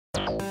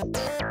The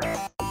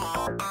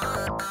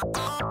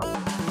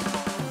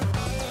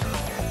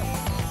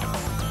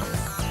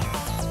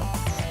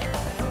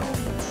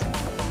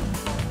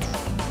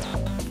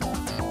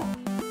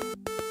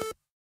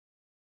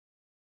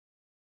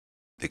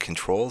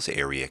controls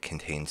area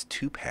contains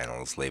two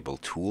panels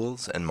labeled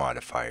Tools and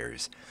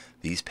Modifiers.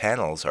 These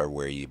panels are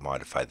where you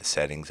modify the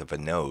settings of a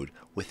node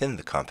within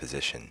the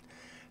composition.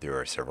 There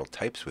are several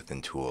types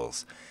within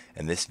Tools,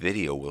 and this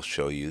video will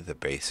show you the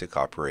basic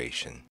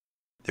operation.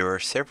 There are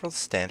several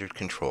standard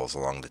controls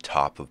along the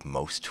top of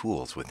most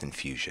tools within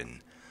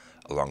Fusion.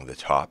 Along the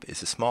top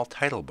is a small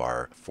title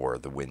bar for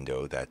the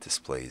window that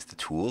displays the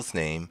tool's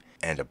name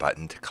and a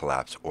button to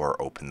collapse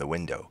or open the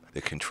window.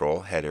 The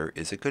control header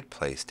is a good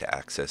place to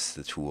access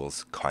the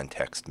tool's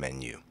context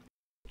menu.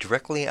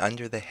 Directly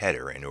under the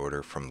header in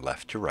order from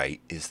left to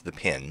right is the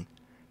pin,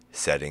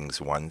 settings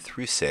 1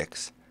 through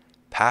 6,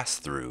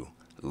 pass-through,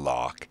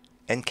 lock,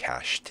 and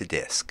cache to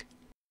disk.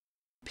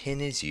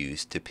 Pin is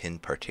used to pin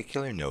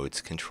particular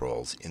node's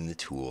controls in the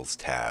Tools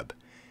tab.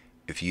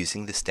 If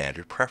using the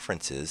standard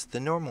preferences, the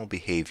normal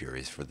behavior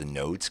is for the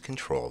node's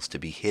controls to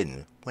be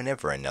hidden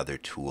whenever another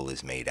tool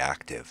is made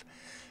active.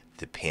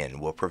 The pin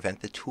will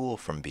prevent the tool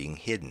from being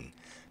hidden.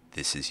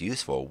 This is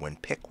useful when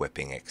pick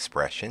whipping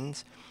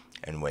expressions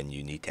and when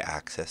you need to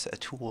access a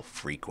tool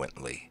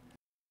frequently.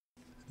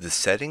 The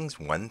settings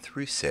 1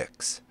 through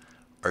 6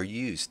 are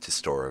used to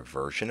store a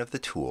version of the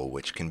tool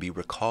which can be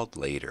recalled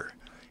later.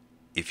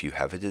 If you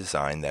have a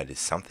design that is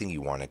something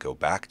you want to go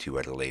back to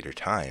at a later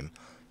time,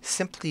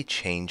 simply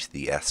change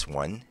the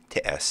S1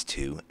 to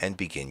S2 and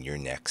begin your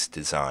next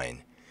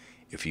design.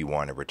 If you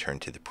want to return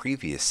to the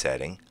previous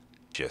setting,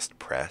 just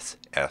press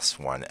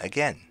S1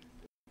 again.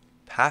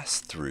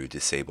 Pass-through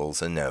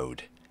disables a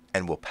node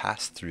and will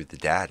pass through the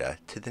data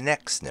to the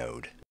next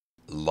node.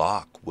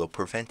 Lock will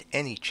prevent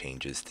any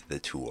changes to the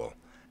tool.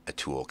 A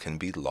tool can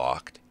be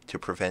locked to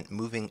prevent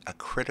moving a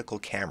critical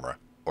camera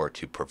or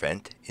to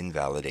prevent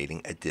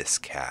invalidating a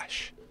disk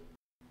cache.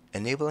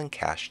 Enabling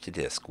cache to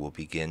disk will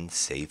begin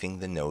saving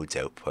the node's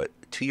output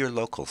to your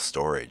local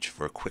storage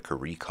for quicker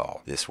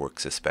recall. This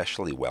works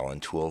especially well in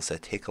tools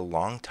that take a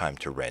long time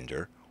to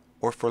render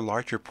or for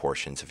larger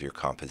portions of your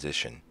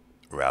composition.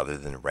 Rather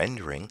than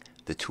rendering,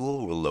 the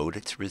tool will load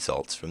its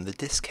results from the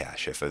disk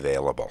cache if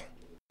available.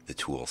 The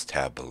Tools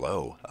tab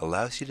below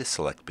allows you to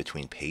select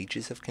between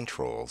pages of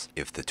controls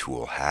if the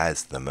tool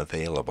has them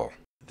available.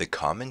 The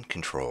Common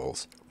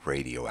Controls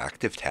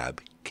Radioactive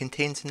tab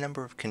contains a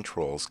number of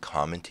controls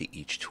common to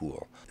each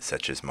tool,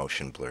 such as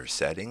motion blur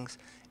settings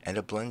and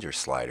a blender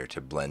slider to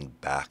blend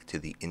back to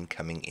the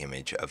incoming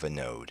image of a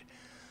node.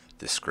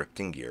 The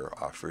scripting gear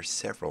offers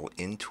several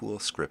in-tool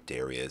script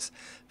areas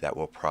that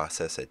will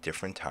process at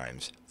different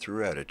times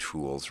throughout a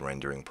tool's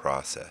rendering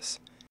process.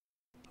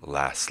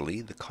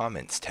 Lastly, the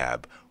Comments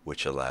tab,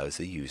 which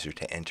allows a user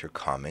to enter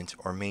comments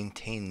or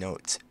maintain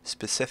notes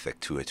specific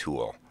to a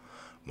tool.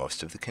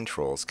 Most of the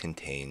controls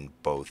contain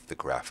both the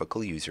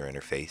graphical user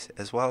interface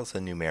as well as a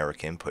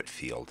numeric input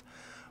field.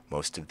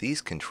 Most of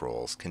these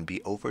controls can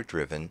be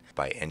overdriven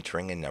by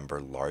entering a number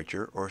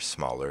larger or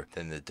smaller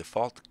than the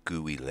default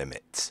GUI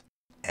limits.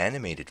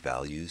 Animated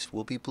values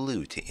will be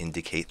blue to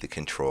indicate the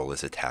control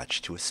is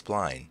attached to a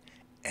spline,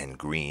 and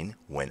green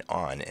when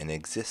on an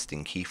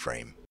existing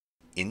keyframe.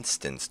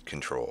 Instanced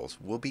controls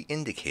will be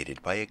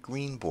indicated by a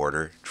green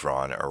border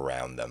drawn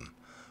around them.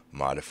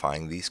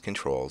 Modifying these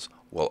controls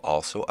will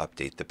also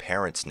update the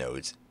parent's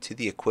nodes to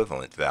the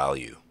equivalent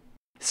value.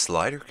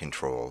 Slider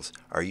controls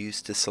are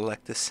used to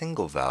select a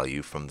single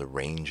value from the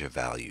range of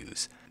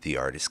values. The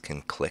artist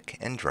can click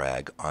and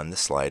drag on the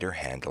slider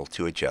handle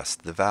to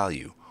adjust the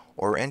value,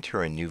 or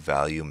enter a new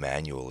value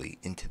manually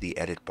into the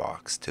edit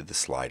box to the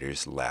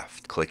slider's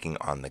left. Clicking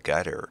on the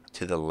gutter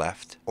to the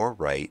left or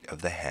right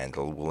of the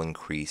handle will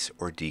increase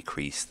or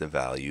decrease the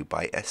value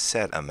by a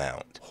set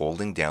amount.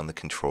 Holding down the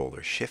Control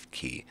or Shift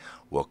key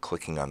while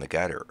clicking on the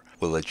gutter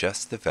will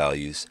adjust the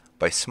values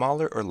by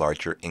smaller or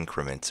larger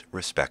increments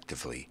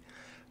respectively.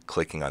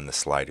 Clicking on the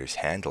slider's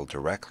handle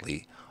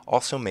directly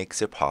also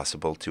makes it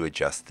possible to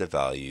adjust the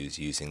values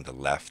using the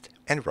left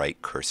and right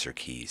cursor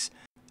keys.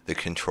 The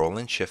Control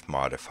and Shift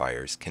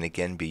modifiers can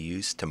again be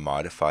used to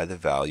modify the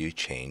value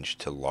change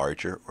to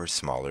larger or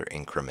smaller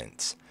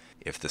increments.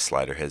 If the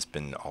slider has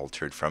been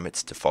altered from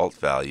its default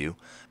value,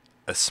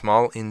 a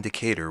small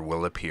indicator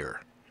will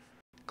appear.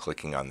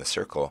 Clicking on the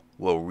circle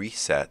will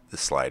reset the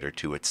slider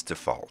to its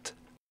default.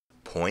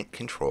 Point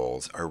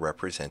controls are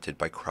represented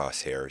by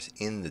crosshairs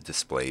in the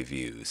display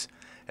views,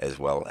 as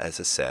well as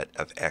a set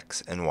of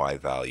X and Y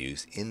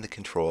values in the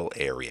control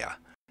area.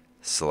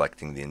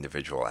 Selecting the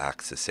individual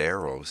axis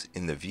arrows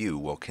in the view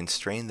will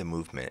constrain the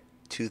movement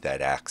to that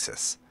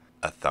axis.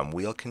 A thumb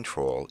wheel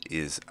control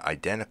is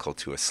identical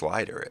to a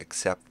slider,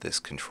 except this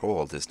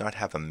control does not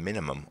have a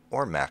minimum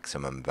or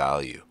maximum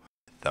value.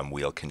 Thumb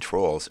wheel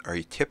controls are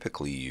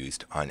typically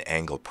used on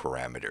angle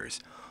parameters,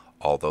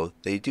 although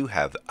they do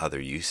have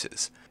other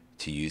uses.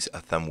 To use a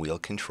thumb wheel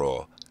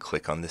control,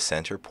 click on the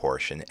center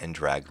portion and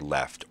drag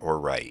left or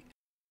right.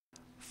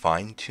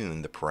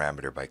 Fine-tune the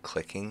parameter by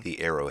clicking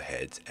the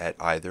arrowheads at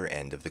either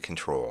end of the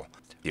control.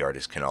 The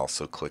artist can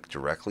also click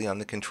directly on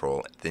the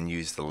control, then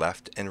use the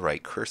left and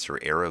right cursor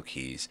arrow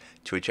keys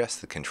to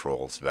adjust the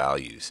control's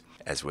values.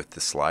 As with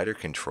the slider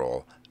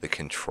control, the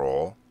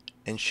control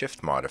and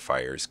shift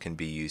modifiers can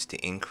be used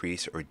to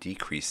increase or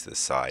decrease the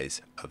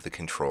size of the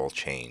control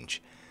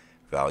change.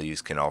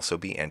 Values can also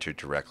be entered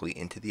directly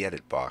into the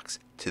edit box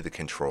to the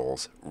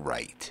control's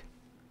right.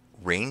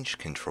 Range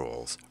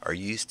controls are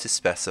used to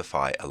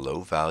specify a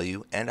low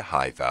value and a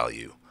high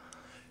value.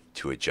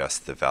 To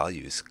adjust the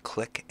values,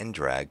 click and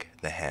drag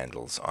the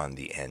handles on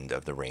the end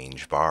of the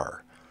range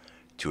bar.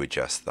 To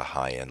adjust the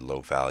high and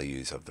low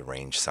values of the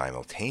range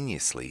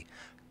simultaneously,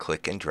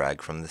 click and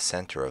drag from the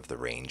center of the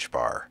range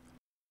bar.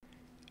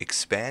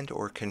 Expand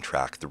or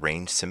contract the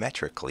range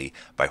symmetrically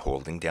by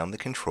holding down the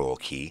control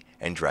key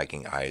and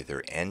dragging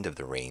either end of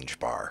the range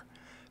bar.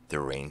 The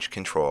range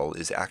control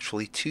is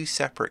actually two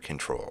separate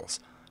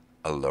controls,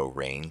 a low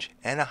range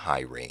and a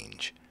high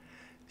range.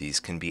 These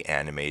can be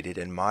animated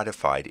and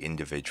modified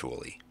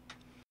individually.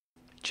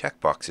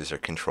 Checkboxes are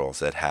controls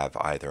that have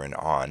either an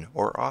on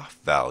or off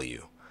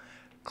value.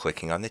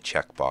 Clicking on the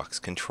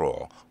checkbox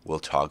control will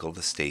toggle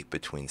the state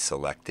between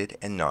selected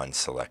and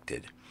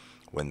non-selected.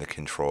 When the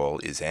control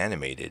is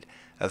animated,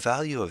 a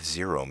value of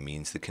 0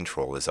 means the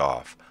control is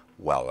off,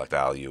 while a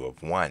value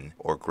of 1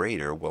 or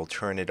greater will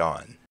turn it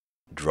on.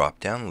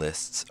 Drop-down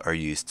lists are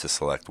used to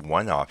select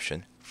one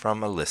option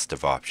from a list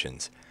of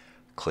options.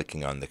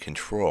 Clicking on the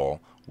control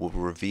will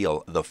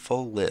reveal the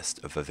full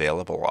list of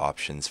available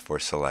options for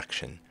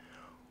selection.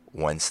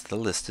 Once the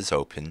list is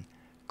open,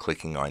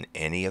 clicking on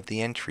any of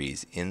the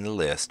entries in the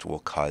list will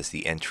cause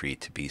the entry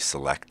to be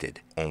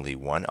selected. Only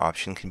one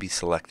option can be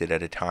selected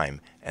at a time,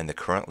 and the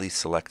currently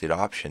selected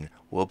option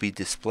will be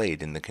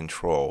displayed in the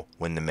control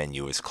when the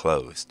menu is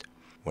closed.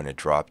 When a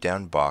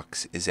drop-down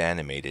box is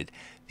animated,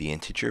 the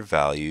integer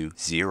value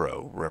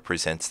 0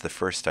 represents the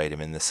first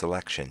item in the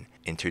selection,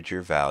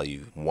 integer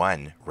value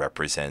 1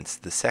 represents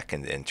the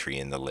second entry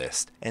in the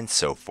list, and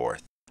so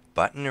forth.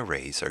 Button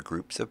arrays are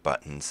groups of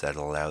buttons that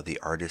allow the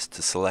artist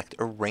to select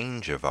a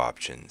range of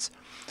options.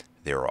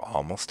 They are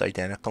almost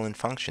identical in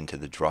function to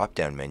the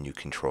drop-down menu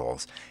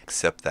controls,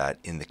 except that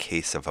in the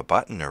case of a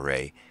button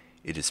array,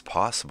 it is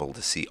possible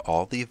to see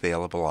all the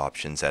available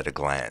options at a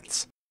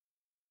glance.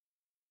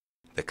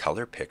 The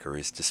color picker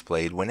is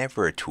displayed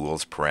whenever a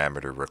tool's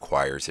parameter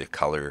requires a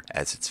color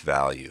as its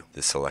value.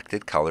 The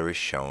selected color is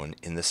shown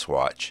in the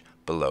swatch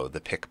below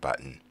the pick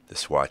button. The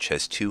swatch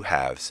has two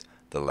halves.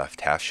 The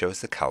left half shows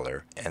the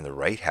color, and the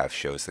right half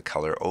shows the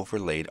color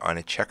overlaid on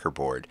a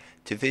checkerboard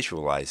to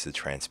visualize the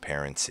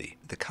transparency.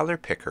 The color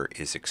picker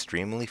is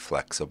extremely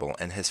flexible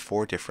and has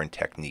 4 different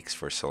techniques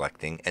for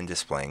selecting and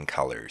displaying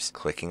colors.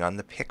 Clicking on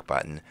the pick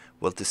button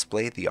will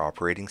display the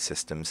operating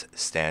system's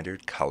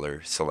standard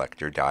color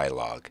selector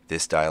dialog.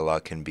 This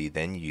dialog can be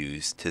then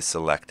used to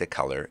select a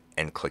color,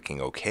 and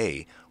clicking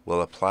OK will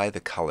apply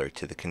the color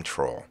to the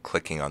control.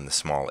 Clicking on the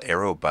small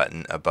arrow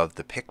button above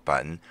the pick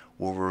button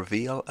will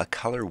reveal a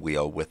color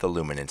wheel with a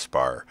luminance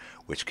bar,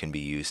 which can be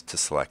used to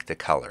select a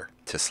color.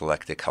 To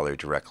select a color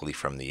directly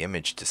from the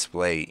image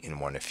display in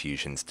one of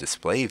Fusion's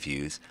display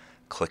views,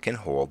 click and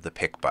hold the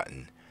pick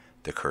button.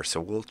 The cursor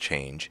will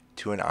change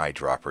to an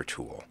eyedropper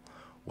tool.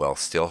 While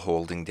still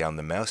holding down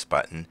the mouse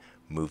button,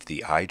 move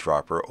the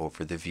eyedropper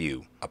over the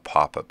view. A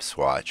pop-up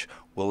swatch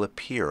will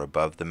appear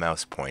above the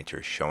mouse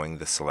pointer showing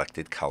the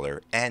selected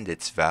color and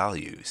its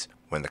values.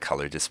 When the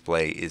color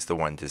display is the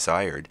one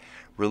desired,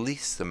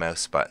 release the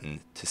mouse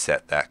button to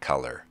set that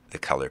color. The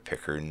color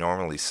picker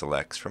normally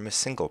selects from a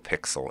single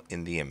pixel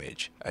in the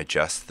image.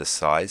 Adjust the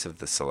size of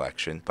the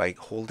selection by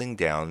holding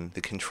down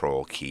the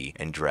control key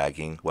and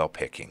dragging while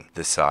picking.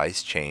 The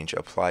size change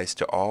applies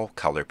to all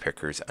color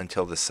pickers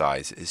until the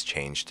size is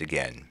changed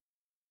again.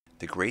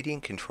 The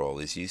gradient control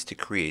is used to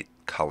create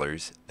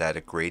colors that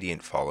a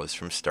gradient follows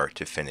from start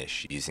to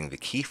finish using the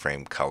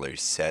keyframe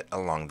colors set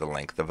along the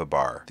length of a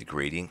bar. The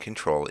gradient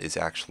control is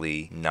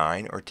actually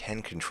 9 or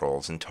 10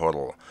 controls in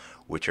total,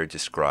 which are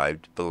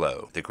described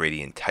below. The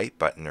gradient type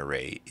button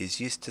array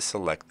is used to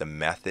select the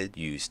method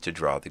used to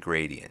draw the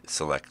gradient.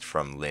 Select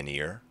from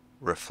linear,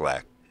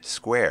 reflect,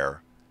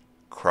 square,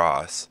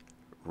 cross,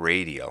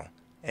 radial,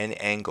 and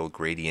angle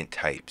gradient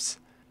types.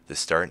 The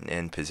start and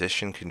end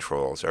position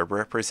controls are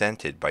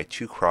represented by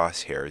 2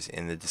 crosshairs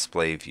in the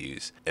display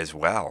views, as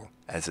well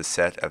as a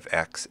set of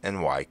X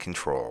and Y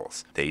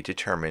controls. They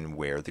determine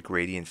where the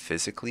gradient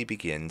physically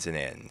begins and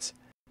ends.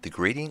 The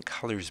gradient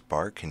colors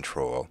bar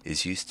control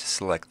is used to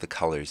select the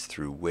colors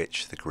through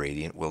which the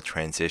gradient will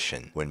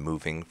transition when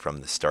moving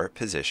from the start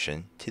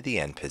position to the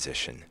end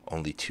position.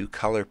 Only 2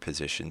 color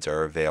positions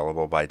are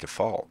available by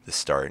default, the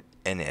start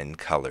and end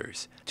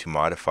colors. To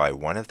modify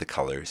one of the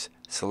colors,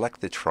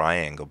 select the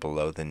triangle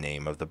below the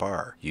name of the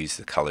bar. Use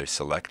the color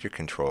selector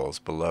controls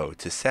below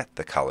to set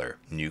the color.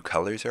 New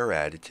colors are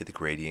added to the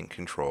gradient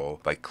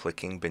control by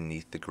clicking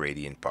beneath the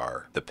gradient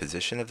bar. The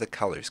position of the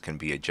colors can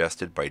be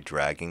adjusted by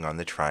dragging on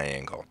the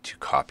triangle. To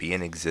copy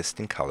an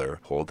existing color,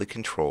 hold the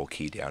control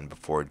key down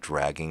before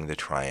dragging the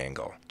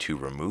triangle. To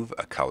remove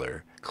a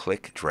color,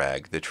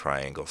 drag the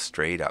triangle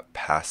straight up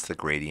past the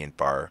gradient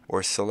bar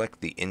or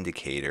select the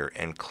indicator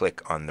and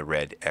click on the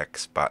red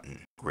X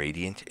button.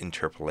 Gradient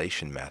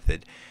interpolation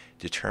method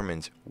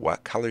determines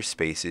what color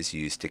space is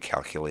used to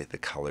calculate the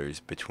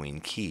colors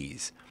between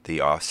keys. The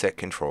offset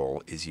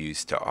control is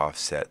used to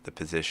offset the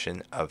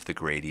position of the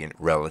gradient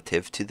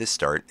relative to the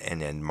start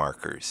and end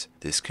markers.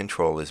 This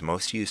control is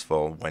most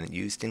useful when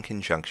used in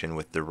conjunction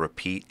with the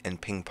repeat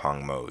and ping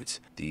pong modes.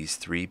 These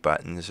three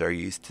buttons are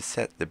used to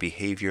set the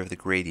behavior of the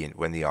gradient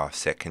when the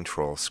offset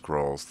control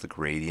scrolls the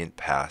gradient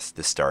past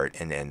the start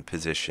and end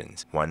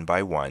positions, 1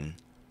 by 1,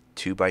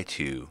 2 by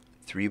 2,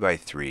 3 by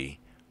 3,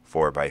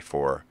 4 by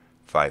 4,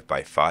 5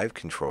 by 5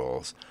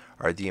 controls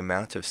are the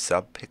amount of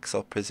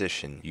sub-pixel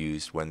position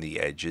used when the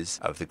edges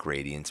of the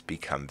gradients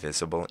become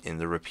visible in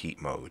the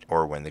repeat mode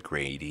or when the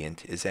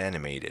gradient is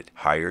animated.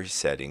 Higher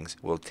settings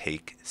will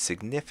take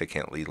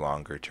significantly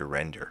longer to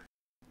render.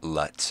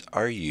 LUTs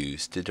are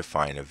used to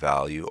define a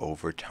value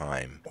over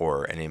time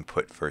or an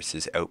input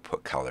versus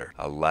output color.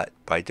 A LUT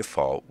by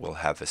default will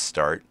have a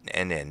start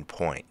and end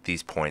point.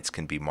 These points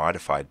can be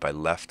modified by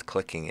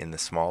left-clicking in the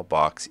small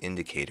box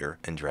indicator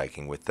and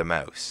dragging with the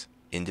mouse.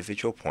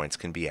 Individual points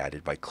can be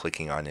added by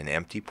clicking on an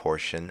empty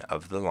portion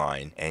of the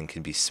line and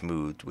can be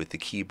smoothed with the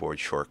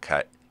keyboard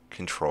shortcut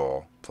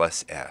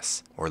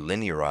Ctrl+S or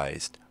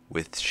linearized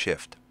with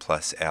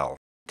Shift+L.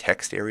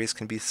 Text areas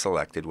can be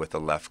selected with a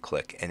left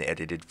click and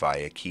edited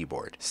via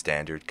keyboard.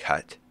 Standard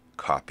cut,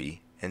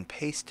 copy, and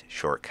paste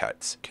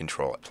shortcuts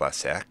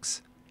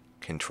Ctrl+X,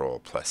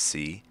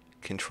 Ctrl+C,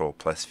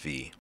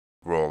 Ctrl+V.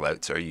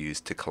 Rollouts are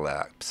used to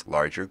collapse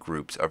larger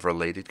groups of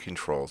related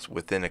controls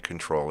within a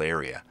control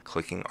area.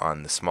 Clicking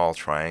on the small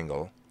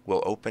triangle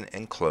will open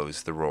and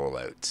close the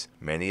rollouts.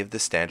 Many of the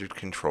standard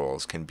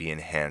controls can be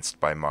enhanced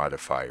by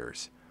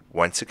modifiers.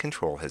 Once a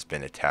control has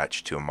been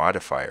attached to a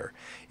modifier,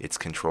 its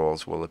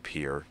controls will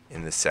appear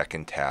in the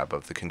second tab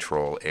of the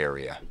control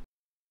area.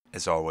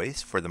 As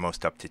always, for the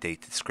most up-to-date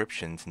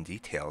descriptions and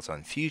details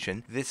on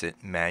Fusion, visit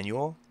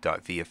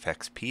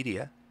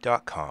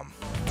manual.vfxpedia.com.